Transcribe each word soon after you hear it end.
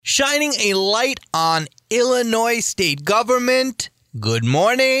shining a light on Illinois state government. Good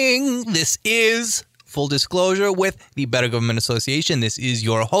morning. This is Full Disclosure with the Better Government Association. This is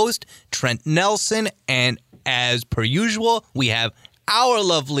your host, Trent Nelson, and as per usual, we have our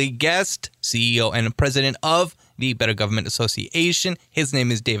lovely guest, CEO and President of the Better Government Association. His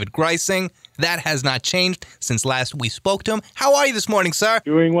name is David Greising. That has not changed since last we spoke to him. How are you this morning, sir?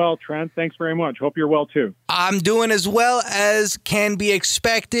 Doing well, Trent. Thanks very much. Hope you're well, too. I'm doing as well as can be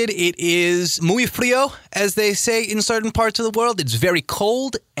expected. It is muy frío, as they say in certain parts of the world. It's very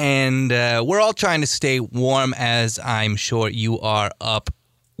cold, and we're all trying to stay warm, as I'm sure you are up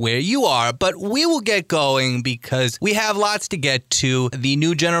where you are, but we will get going because we have lots to get to. The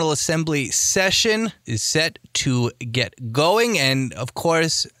new General Assembly session is set to get going, and of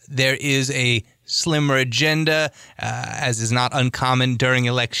course, there is a slimmer agenda, as is not uncommon during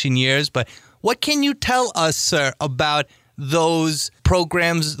election years. But what can you tell us, sir, about those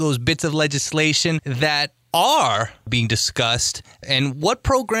programs, those bits of legislation that are being discussed, and what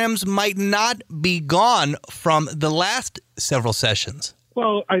programs might not be gone from the last several sessions?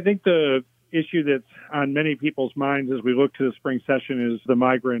 Well, I think the issue that's on many people's minds as we look to the spring session is the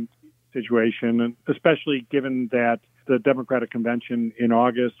migrant situation, and especially given that the Democratic Convention in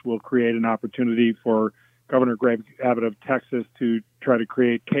August will create an opportunity for Governor Greg Abbott of Texas to try to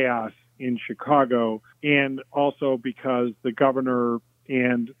create chaos in Chicago, and also because the governor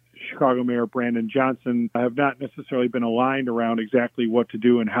and Chicago Mayor Brandon Johnson have not necessarily been aligned around exactly what to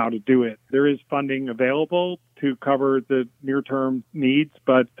do and how to do it. There is funding available to cover the near-term needs,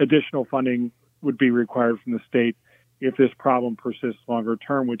 but additional funding would be required from the state if this problem persists longer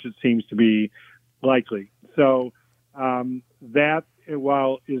term, which it seems to be likely. So that,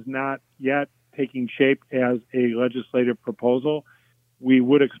 while is not yet taking shape as a legislative proposal, we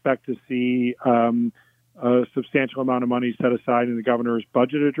would expect to see a substantial amount of money set aside in the governor's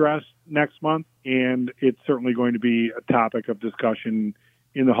budget address next month, and it's certainly going to be a topic of discussion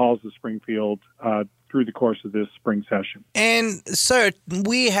in the halls of Springfield through the course of this spring session. And, sir,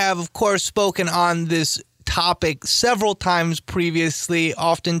 we have, of course, spoken on this topic several times previously.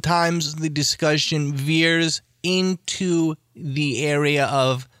 Oftentimes, the discussion veers into the area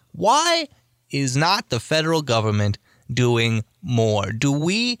of why is not the federal government doing more? Do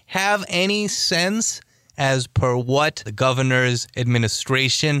we have any sense as per what the governor's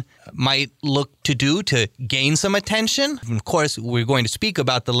administration might look to do to gain some attention? Of course, we're going to speak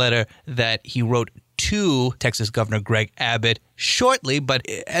about the letter that he wrote to Texas Governor Greg Abbott shortly, but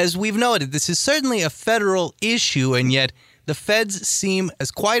as we've noted, this is certainly a federal issue, and yet the feds seem as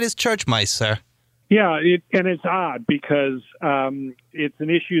quiet as church mice, sir. Yeah, and it's odd because it's an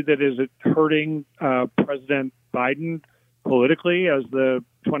issue that is hurting President Biden politically as the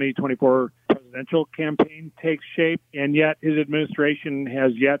 2024 presidential campaign takes shape, and yet his administration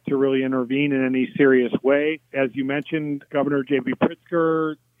has yet to really intervene in any serious way. As you mentioned, Governor J.B.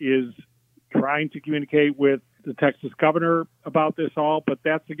 Pritzker is trying to communicate with the Texas governor about this all, but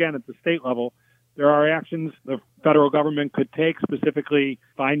that's, again, at the state level. There are actions the federal government could take, specifically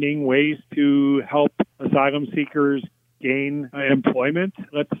finding ways to help asylum seekers gain employment.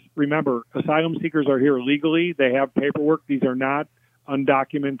 Let's remember, asylum seekers are here legally. They have paperwork. These are not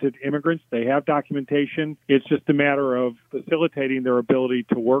undocumented immigrants. They have documentation. It's just a matter of facilitating their ability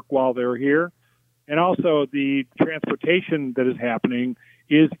to work while they're here. And also the transportation that is happening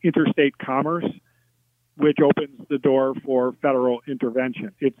is interstate commerce, which opens the door for federal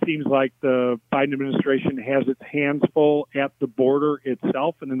intervention. It seems like the Biden administration has its hands full at the border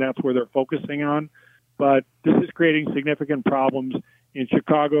itself, and then that's where they're focusing on. But this is creating significant problems in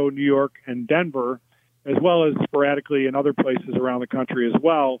Chicago, New York, and Denver, as well as sporadically in other places around the country as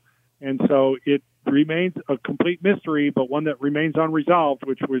well. And so it remains a complete mystery, but one that remains unresolved,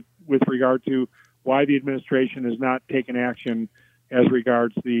 which with regard to why the administration has not taken action as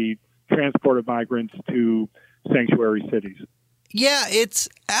regards the transport of migrants to sanctuary cities. Yeah, it's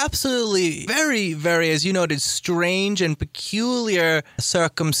absolutely very, very, as you noted, strange and peculiar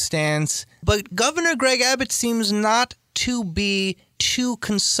circumstance. But Governor Greg Abbott seems not to be too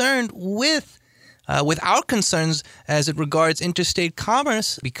concerned with our concerns as it regards interstate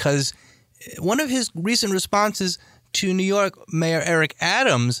commerce, because one of his recent responses to New York Mayor Eric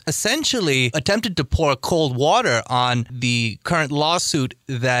Adams essentially attempted to pour cold water on the current lawsuit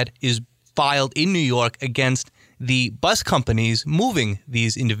that is filed in New York against the bus companies moving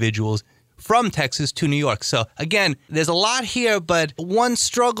these individuals from Texas to New York. So again, there's a lot here, but one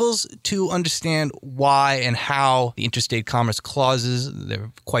struggles to understand why and how the interstate commerce clauses,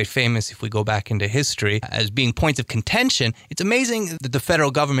 they're quite famous if we go back into history, as being points of contention. It's amazing that the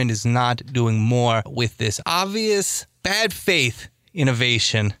federal government is not doing more with this. Obvious bad faith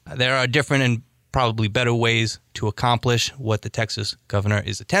innovation. There are different and probably better ways to accomplish what the Texas governor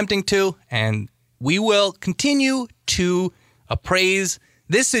is attempting to, and we will continue to appraise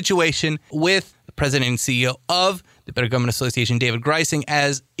this situation with the president and CEO of the Better Government Association, David Greising,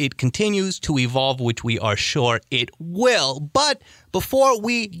 as it continues to evolve, which we are sure it will. But before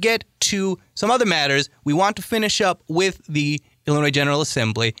we get to some other matters, we want to finish up with the Illinois General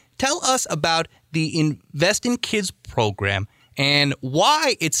Assembly. Tell us about the Invest in Kids program and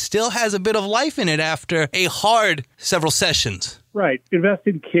why it still has a bit of life in it after a hard several sessions. Right. Invest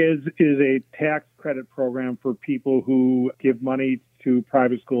in Kids is a tax credit program for people who give money to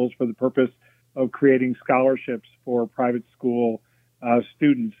private schools for the purpose of creating scholarships for private school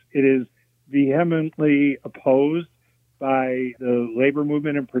students. It is vehemently opposed by the labor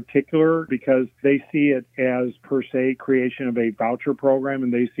movement in particular because they see it as, per se, creation of a voucher program,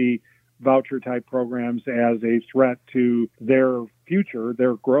 and they see voucher-type programs as a threat to their future,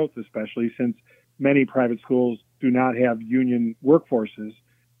 their growth especially, since many private schools do not have union workforces.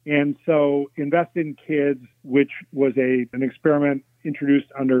 And so Invest in Kids, which was an experiment introduced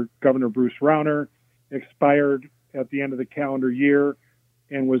under Governor Bruce Rauner, expired at the end of the calendar year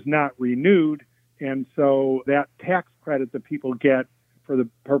and was not renewed. And so that tax credit that people get for the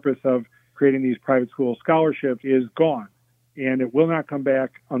purpose of creating these private school scholarships is gone. And it will not come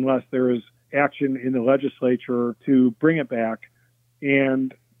back unless there is action in the legislature to bring it back.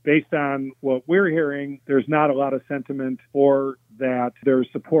 And based on what we're hearing, there's not a lot of sentiment for that. There's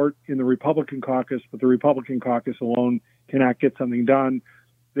support in the Republican caucus, but the Republican caucus alone cannot get something done.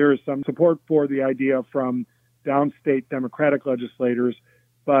 There is some support for the idea from downstate Democratic legislators,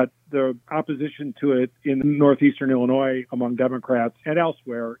 but the opposition to it in northeastern Illinois among Democrats and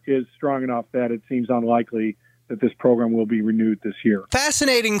elsewhere is strong enough that it seems unlikely that this program will be renewed this year.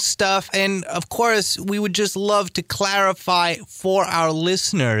 Fascinating stuff. And of course, we would just love to clarify for our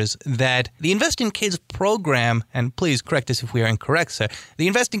listeners that the Invest in Kids program, and please correct us if we are incorrect, sir, the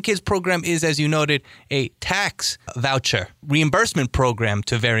Invest in Kids program is, as you noted, a tax voucher reimbursement program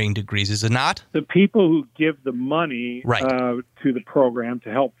to varying degrees, is it not? The people who give the money to the program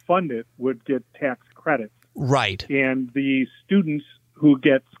to help fund it would get tax credits. Right. And the students who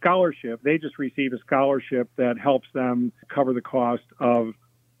get scholarship, they just receive a scholarship that helps them cover the cost of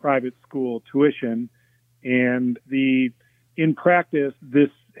private school tuition. And in practice, this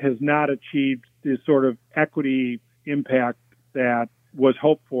has not achieved the sort of equity impact that was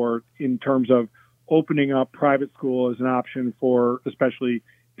hoped for in terms of opening up private school as an option for especially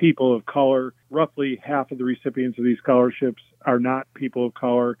people of color. Roughly half of the recipients of these scholarships are not people of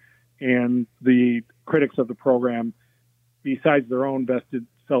color, and the critics of the program, besides their own vested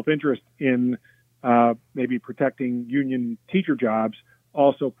self-interest in maybe protecting union teacher jobs,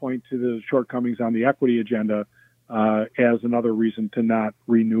 also point to the shortcomings on the equity agenda as another reason to not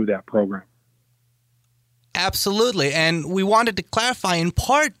renew that program. Absolutely. And we wanted to clarify in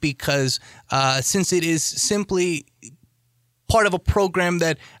part because since it is simply part of a program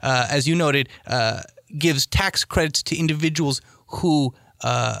that, as you noted, gives tax credits to individuals who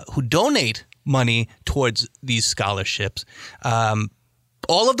donate money towards these scholarships.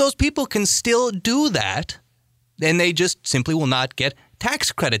 All of those people can still do that, and they just simply will not get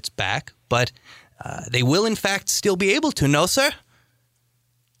tax credits back, but they will, in fact, still be able to. No, sir?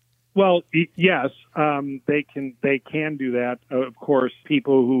 Well, yes, they can do that. Of course,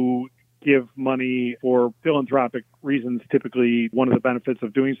 people who give money for philanthropic reasons, typically one of the benefits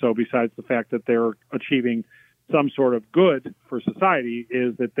of doing so, besides the fact that they're achieving some sort of good for society,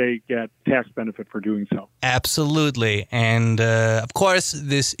 is that they get tax benefit for doing so. Absolutely. And of course,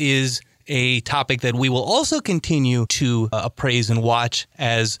 this is a topic that we will also continue to appraise and watch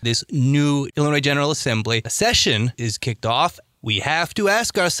as this new Illinois General Assembly session is kicked off. We have to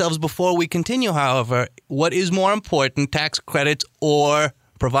ask ourselves before we continue, however, what is more important, tax credits or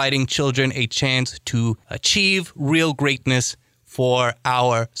providing children a chance to achieve real greatness for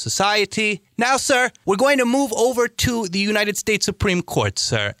our society? Now, sir, we're going to move over to the United States Supreme Court,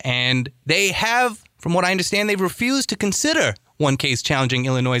 sir. And they have, from what I understand, they've refused to consider one case challenging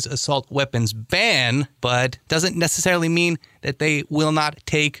Illinois' assault weapons ban, but doesn't necessarily mean that they will not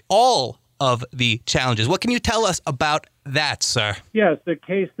take all of the challenges. What can you tell us about that, sir? Yes, the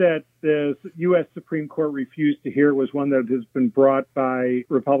case that the U.S. Supreme Court refused to hear was one that has been brought by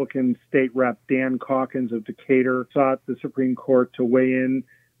Republican State Rep Dan Calkins of Decatur, sought the Supreme Court to weigh in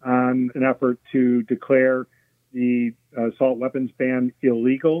on an effort to declare the assault weapons ban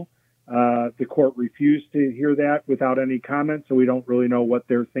illegal. The court refused to hear that without any comment, so we don't really know what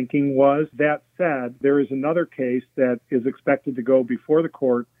their thinking was. That said, there is another case that is expected to go before the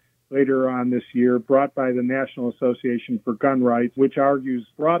court later on this year brought by the National Association for Gun Rights, which argues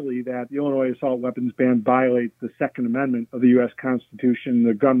broadly that the Illinois assault weapons ban violates the Second Amendment of the U.S. Constitution,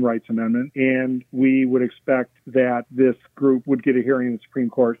 the Gun Rights Amendment. And we would expect that this group would get a hearing in the Supreme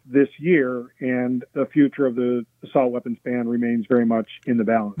Court this year, and the future of the assault weapons ban remains very much in the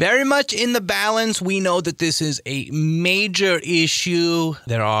balance. Very much in the balance. We know that this is a major issue.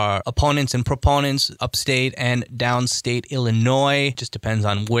 There are opponents and proponents upstate and downstate Illinois. Just depends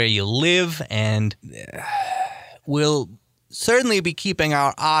on where you live, and we'll certainly be keeping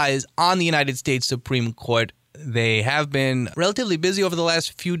our eyes on the United States Supreme Court. They have been relatively busy over the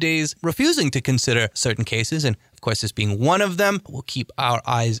last few days refusing to consider certain cases, and of course this being one of them. We'll keep our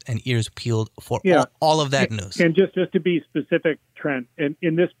eyes and ears peeled for all of that news. And just to be specific, Trent,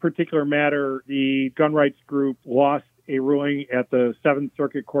 in this particular matter, the gun rights group lost a ruling at the Seventh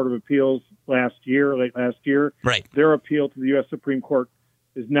Circuit Court of Appeals late last year. Right. Their appeal to the U.S. Supreme Court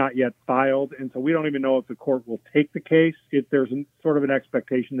is not yet filed, and so we don't even know if the court will take the case. There's sort of an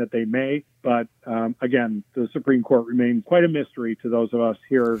expectation that they may, but again, the Supreme Court remains quite a mystery to those of us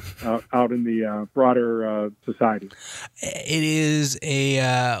here out in the broader society. It is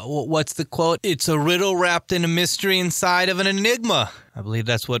what's the quote? It's a riddle wrapped in a mystery inside of an enigma. I believe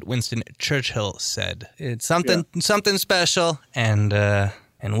that's what Winston Churchill said. It's something special, and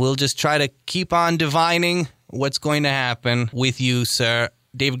we'll just try to keep on divining what's going to happen with you, sir.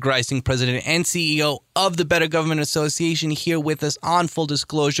 David Greising, President and CEO of the Better Government Association, here with us on Full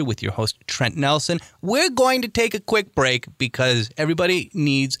Disclosure with your host, Trent Nelson. We're going to take a quick break because everybody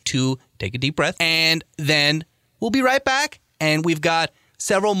needs to take a deep breath, and then we'll be right back, and we've got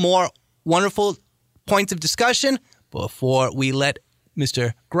several more wonderful points of discussion before we let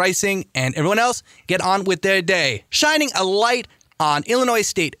Mr. Greising and everyone else get on with their day. Shining a light on Illinois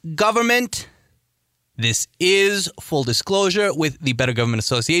state government. This is Full Disclosure with the Better Government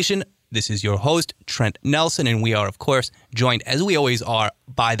Association. This is your host, Trent Nelson, and we are, of course, joined, as we always are,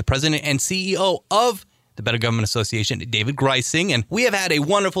 by the President and CEO of the Better Government Association, David Greising. And we have had a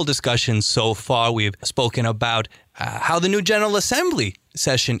wonderful discussion so far. We've spoken about how the new General Assembly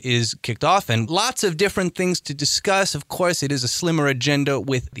session is kicked off and lots of different things to discuss. Of course, it is a slimmer agenda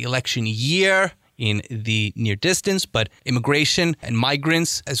with the election year in the near distance, but immigration and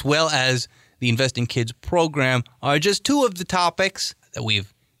migrants, as well as the Invest in Kids program, are just two of the topics that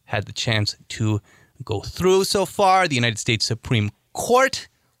we've had the chance to go through so far. The United States Supreme Court,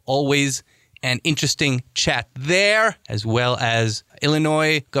 always an interesting chat there, as well as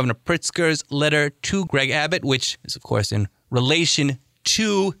Illinois Governor Pritzker's letter to Greg Abbott, which is, of course, in relation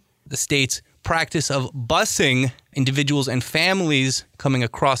to the state's practice of busing individuals and families coming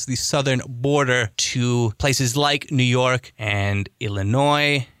across the southern border to places like New York and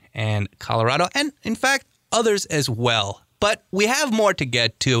Illinois and Colorado, and in fact, others as well. But we have more to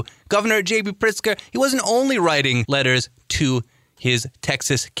get to. Governor J.B. Pritzker, he wasn't only writing letters to his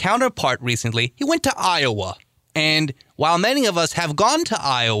Texas counterpart recently, he went to Iowa. And while many of us have gone to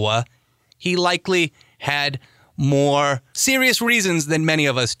Iowa, he likely had more serious reasons than many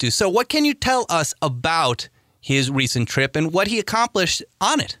of us do. So what can you tell us about his recent trip and what he accomplished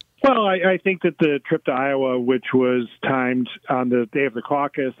on it? Well, I think that the trip to Iowa, which was timed on the day of the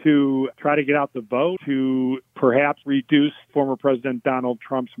caucus to try to get out the vote, to perhaps reduce former President Donald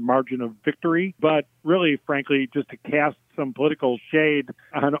Trump's margin of victory, but really, frankly, just to cast some political shade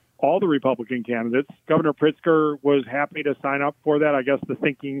on all the Republican candidates. Governor Pritzker was happy to sign up for that. I guess the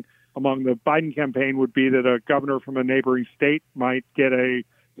thinking among the Biden campaign would be that a governor from a neighboring state might get a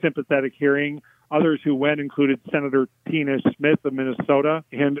sympathetic hearing. Others who went included Senator Tina Smith of Minnesota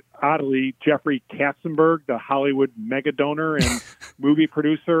and, oddly, Jeffrey Katzenberg, the Hollywood mega donor and movie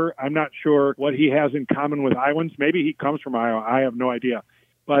producer. I'm not sure what he has in common with Iowans. Maybe he comes from Iowa. I have no idea.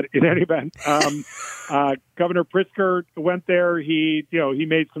 But in any event, Governor Pritzker went there. He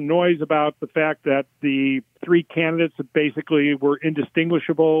made some noise about the fact that the three candidates basically were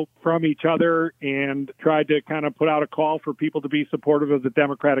indistinguishable from each other and tried to kind of put out a call for people to be supportive of the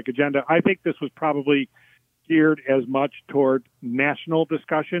Democratic agenda. I think this was probably geared as much toward national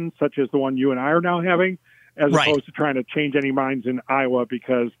discussion, such as the one you and I are now having, as opposed to trying to change any minds in Iowa,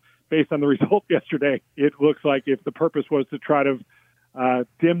 because based on the result yesterday, it looks like if the purpose was to try to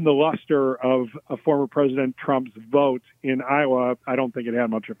dim the luster of former President Trump's vote in Iowa, I don't think it had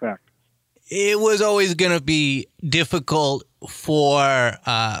much effect. It was always going to be difficult for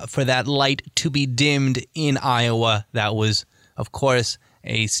that light to be dimmed in Iowa. That was, of course,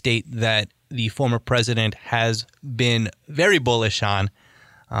 a state that the former president has been very bullish on.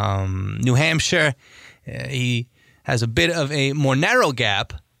 New Hampshire, he has a bit of a more narrow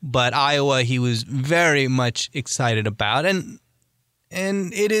gap, but Iowa he was very much excited about. And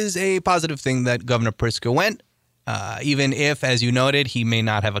And it is a positive thing that Governor Pritzker went, even if, as you noted, he may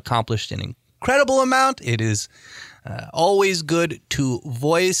not have accomplished an incredible amount. It is always good to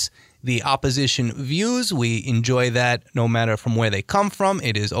voice the opposition views. We enjoy that no matter from where they come from.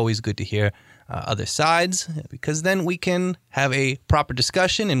 It is always good to hear other sides, because then we can have a proper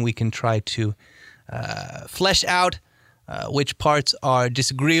discussion and we can try to flesh out which parts are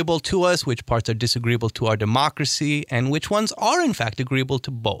disagreeable to us, which parts are disagreeable to our democracy, and which ones are in fact agreeable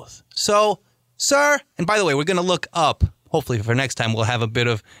to both. So, sir, and by the way, we're going to look up, hopefully for next time, we'll have a bit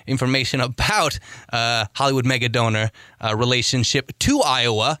of information about Hollywood mega donor relationship to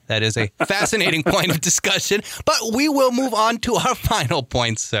Iowa. That is a fascinating point of discussion. But we will move on to our final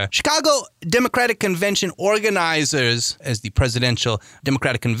points, sir. Chicago Democratic Convention organizers, as the Presidential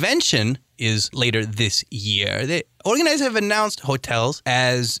Democratic Convention is later this year, the organizers have announced hotels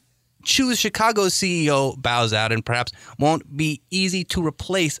as Choose Chicago's CEO bows out and perhaps won't be easy to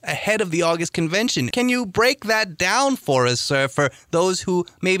replace ahead of the August convention. Can you break that down for us, sir, for those who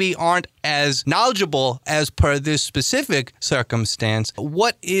maybe aren't as knowledgeable as per this specific circumstance?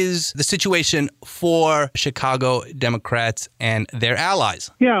 What is the situation for Chicago Democrats and their allies?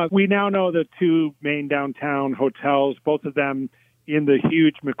 Yeah, we now know the two main downtown hotels, both of them in the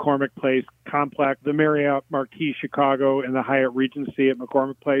huge McCormick Place complex, the Marriott Marquis Chicago and the Hyatt Regency at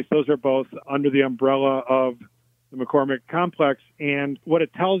McCormick Place. Those are both under the umbrella of the McCormick complex. And what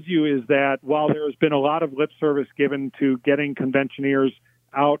it tells you is that while there has been a lot of lip service given to getting conventioneers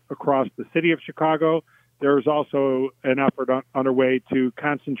out across the city of Chicago, there is also an effort underway to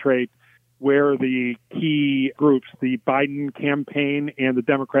concentrate where the key groups, the Biden campaign and the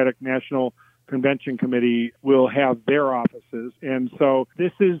Democratic National Convention Committee, will have their offices. And so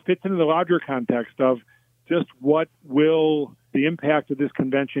this fits into the larger context of just what will the impact of this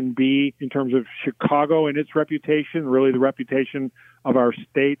convention be in terms of Chicago and its reputation, really the reputation of our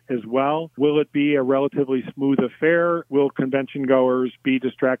state as well. Will it be a relatively smooth affair? Will convention goers be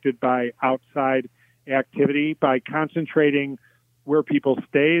distracted by outside activity? By concentrating where people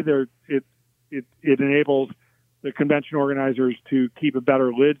stay, it enables the convention organizers to keep a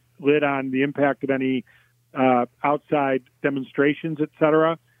better lid on the impact of any outside demonstrations, et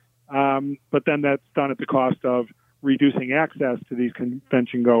cetera. But then that's done at the cost of reducing access to these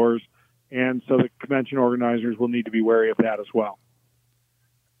convention goers. And so the convention organizers will need to be wary of that as well.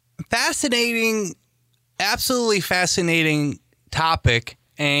 Fascinating, absolutely fascinating topic.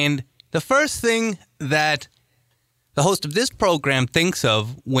 And the first thing that the host of this program thinks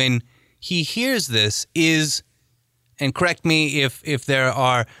of when he hears this is, and correct me if there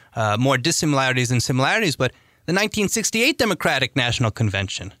are more dissimilarities than similarities, but the 1968 Democratic National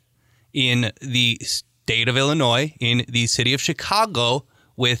Convention in the state of Illinois, in the city of Chicago,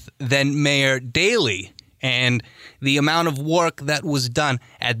 with then Mayor Daley, and the amount of work that was done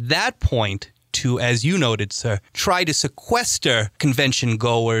at that point to, as you noted, sir, try to sequester convention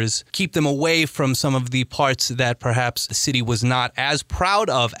goers, keep them away from some of the parts that perhaps the city was not as proud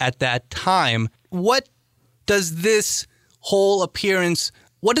of at that time. What does this whole appearance,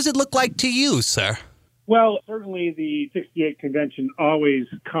 what does it look like to you, sir? Well, certainly the 68 convention always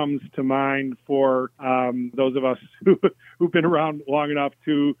comes to mind for those of us who've been around long enough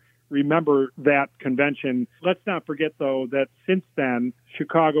to remember that convention. Let's not forget, though, that since then,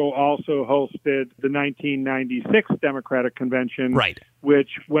 Chicago also hosted the 1996 Democratic Convention, right,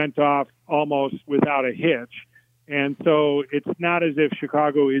 which went off almost without a hitch. And so it's not as if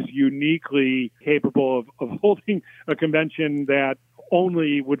Chicago is uniquely capable of holding a convention that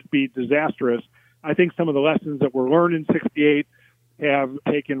only would be disastrous. I think some of the lessons that were learned in 68 have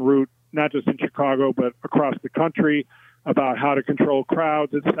taken root not just in Chicago, but across the country, about how to control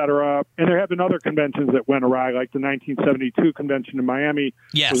crowds, et cetera. And there have been other conventions that went awry, like the 1972 convention in Miami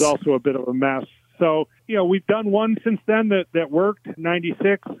was also a bit of a mess. So, we've done one since then that worked,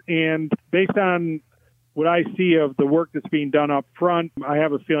 96, and based on what I see of the work that's being done up front, I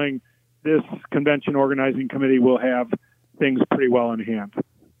have a feeling this convention organizing committee will have things pretty well in hand.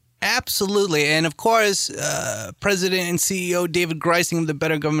 Absolutely. And of course, President and CEO David Greising of the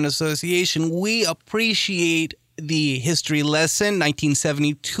Better Government Association, we appreciate the history lesson.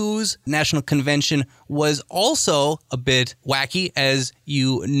 1972's National Convention was also a bit wacky, as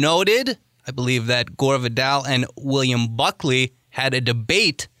you noted. I believe that Gore Vidal and William Buckley had a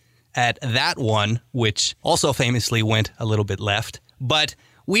debate at that one, which also famously went a little bit left. But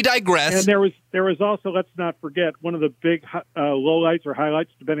we digress. And there was also, let's not forget, one of the big lowlights or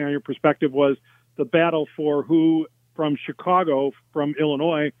highlights, depending on your perspective, was the battle for who from Chicago, from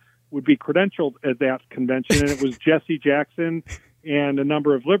Illinois, would be credentialed at that convention. And it was Jesse Jackson and a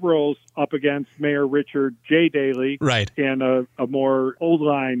number of liberals up against Mayor Richard J. Daley, Right. and a more old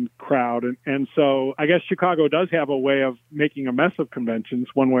line crowd. And so I guess Chicago does have a way of making a mess of conventions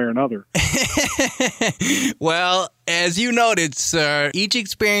one way or another. Well, as you noted, sir, each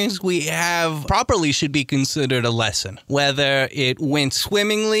experience we have properly should be considered a lesson. Whether it went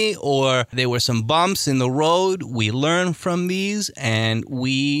swimmingly or there were some bumps in the road, we learn from these and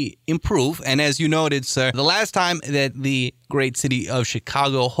we improve. And as you noted, sir, the last time that the great city of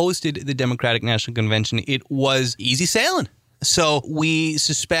Chicago hosted the Democratic National Convention, it was easy sailing. So we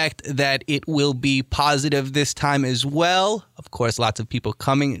suspect that it will be positive this time as well. Of course, lots of people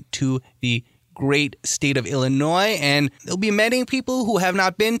coming to the great state of Illinois, and there'll be many people who have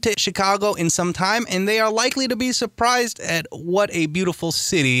not been to Chicago in some time, and they are likely to be surprised at what a beautiful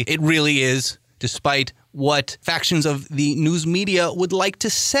city it really is, despite what factions of the news media would like to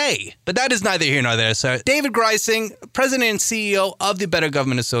say. But that is neither here nor there, sir. David Greising, President and CEO of the Better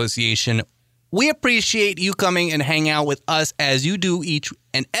Government Association, we appreciate you coming and hanging out with us as you do each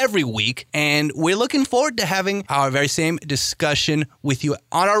and every week, and we're looking forward to having our very same discussion with you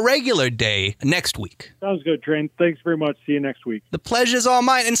on our regular day next week. Sounds good, Trent. Thanks very much. See you next week. The pleasure's all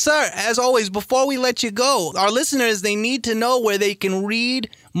mine. And sir, as always, before we let you go, our listeners, they need to know where they can read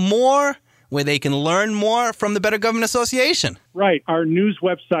more, where they can learn more from the Better Government Association. Right. Our news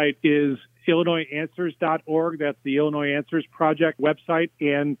website is IllinoisAnswers.org. That's the Illinois Answers Project website.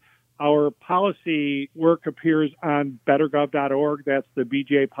 And our policy work appears on bettergov.org. That's the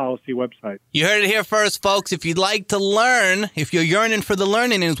BGA policy website. You heard it here first, folks. If you'd like to learn, if you're yearning for the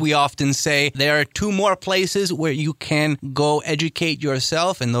learning, as we often say, there are 2 more places where you can go educate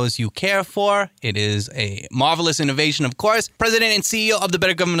yourself and those you care for. It is a marvelous innovation, of course. President and CEO of the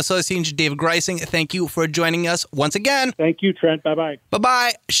Better Government Association, David Greising, thank you for joining us once again. Thank you, Trent. Bye-bye.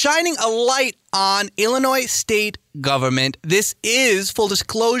 Bye-bye. Shining a light on Illinois state government. This is Full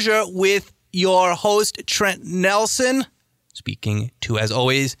Disclosure with your host, Trent Nelson, speaking to, as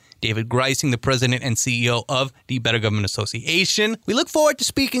always, David Greising, the president and CEO of the Better Government Association. We look forward to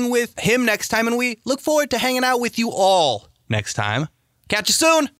speaking with him next time, and we look forward to hanging out with you all next time. Catch you soon.